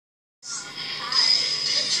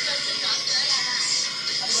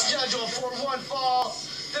fall.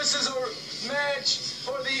 This is a match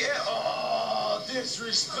for the... Oh,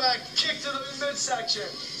 disrespect. Kick to the midsection.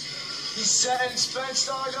 He's setting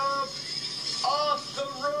Spencedogg up. Off the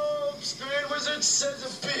ropes. Grand Wizard sends a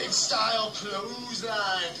big style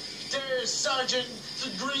clothesline. There's Sergeant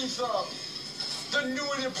Green Thumb. The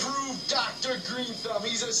new and improved Dr. Green Thumb.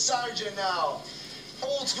 He's a sergeant now.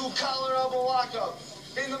 Old school collar elbow lockup.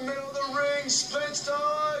 In the middle of the ring,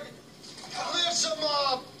 Spencedogg lifts him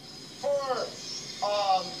up for,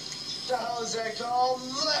 the hell is that called?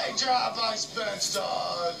 Leg drop by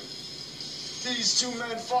Spencedogg. These two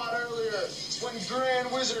men fought earlier when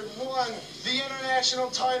Grand Wizard won the international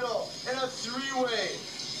title in a three-way.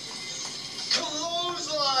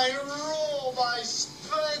 Clothesline roll by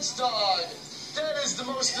Spencedogg. That is the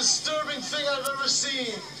most disturbing thing I've ever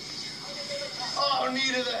seen. Oh,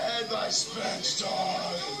 knee to the head by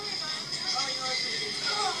Spencedogg.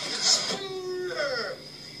 Spear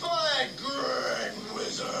by Grand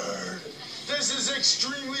Wizard. This is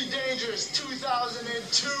extremely dangerous.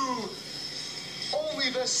 2002. Only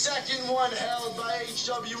the second one held by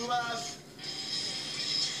HWF.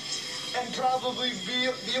 And probably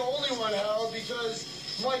the only one held because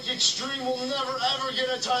Mike Extreme will never ever get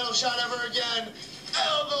a title shot ever again.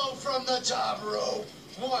 Elbow from the top rope.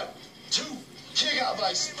 1, 2, kick out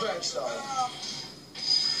by Spencedogg.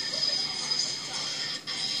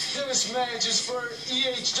 This match is for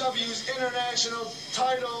EHW's international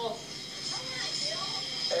title.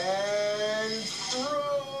 And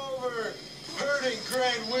throw over, hurting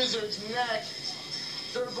Grand Wizard's neck.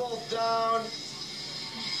 They're both down.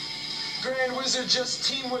 Grand Wizard just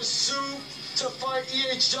teamed with Soup to fight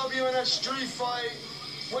EHW in a street fight.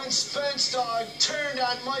 When Spencedogg turned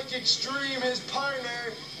on Mike Extreme, his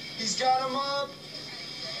partner, he's got him up,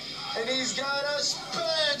 and he's got a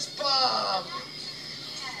Spence Bomb.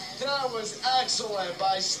 That was excellent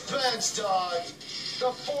by Spencedogg,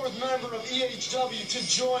 the fourth member of EHW to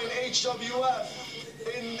join HWF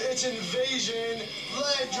in its invasion.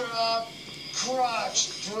 Leg drop,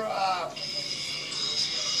 crotch drop.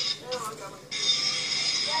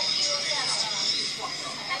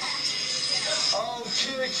 Oh,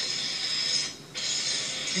 kick.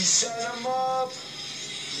 He set him up.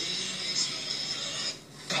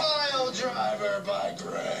 Pile driver by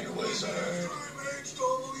Grand Wizard.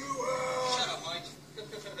 Shut up, Mike.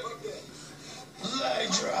 Leg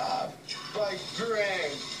drop by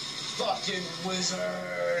Grand fucking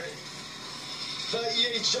Wizard. The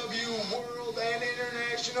EHW World and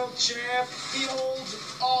International Champ. He holds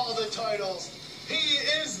all the titles. He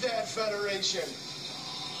is that federation.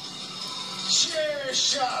 Chair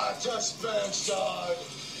shot to Spencedogg,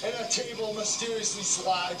 and a table mysteriously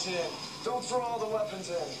slides in. Don't throw all the weapons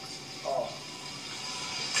in. Oh.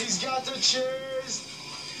 He's got the chairs.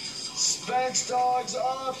 Spencedogg's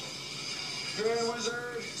up. Grand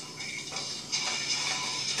Wizard.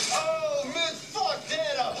 Oh, fuck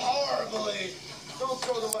that up horribly. Don't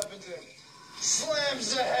throw the weapons in.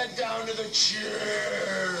 Slams the head down to the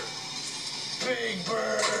chair. Big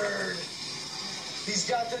Bird. He's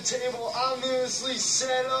got the table ominously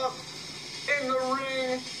set up in the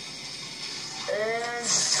ring. And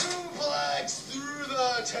suplex through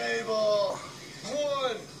the table.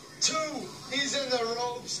 1, 2. He's in the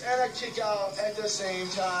ropes and a kick out at the same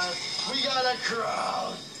time. We got a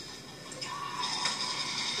crowd.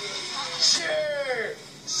 Chair.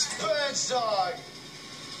 Spencedogg.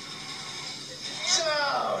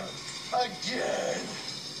 Down again.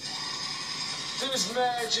 This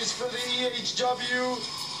match is for the EHW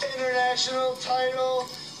International title.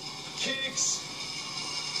 Kicks.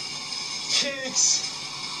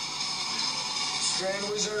 Grand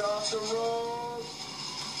Wizard off the rope.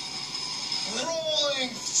 Rolling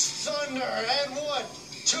Thunder. And 1,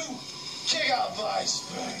 2. Kick out by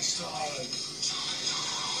Spencedogg.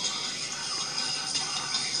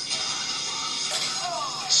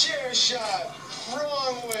 Chair shot.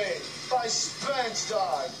 Wrong way by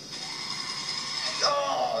Spencedogg.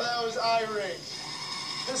 Oh, that was eye-ring.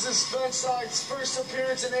 This is Spencedogg's first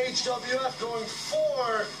appearance in HWF, going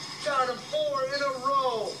 4 in a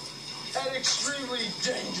row, and extremely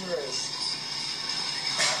dangerous.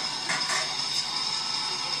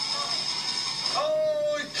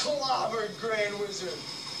 Oh, he clobbered Grand Wizard.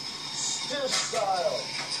 Stiff style.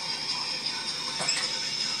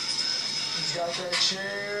 He's got that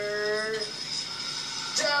chair.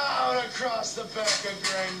 Down across the back of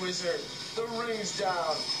Grand Wizard. The ring's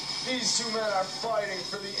down. These two men are fighting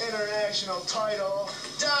for the international title.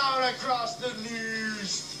 Down across the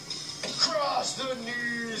knees. Across the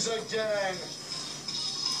knees again.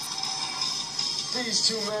 These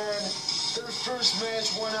two men, their first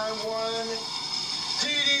match one-on-one.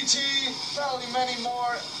 DDT, probably many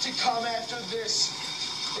more to come after this.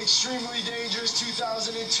 Extremely Dangerous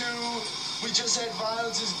 2002. We just had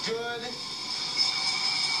Violence is Good.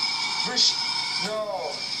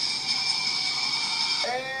 No.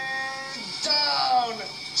 And down.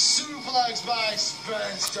 Suplex by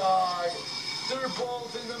Spencedogg. They're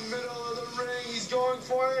both in the middle of the ring. He's going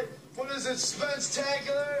for it. What is it?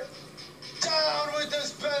 Spencedogg? Down with the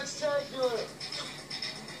Spencedogg.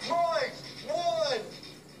 Mike, 1,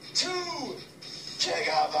 2. Kick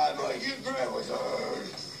out by Mike and Grand Wizard.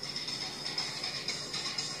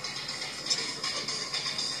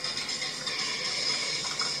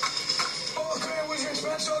 Oh, Grand Wizard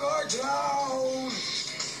Spencedogg are down.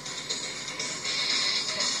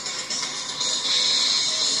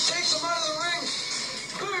 Takes him out of the ring.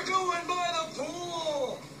 They're going by the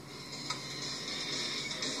pool.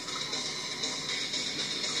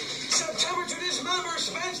 September to dismember,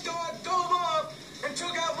 Spencedogg dove up and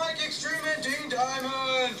took out Mike Extreme and Dean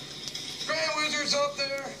Diamond. Grand Wizard's up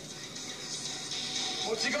there.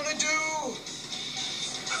 What's he gonna do?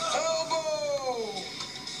 Elbow.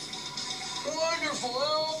 Wonderful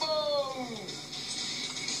elbow.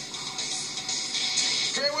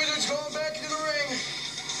 Grand Wizard's going back into the ring.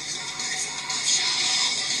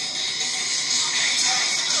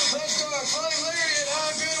 Spencedogg flying lariat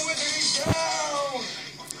on Grand Wizard. He's down.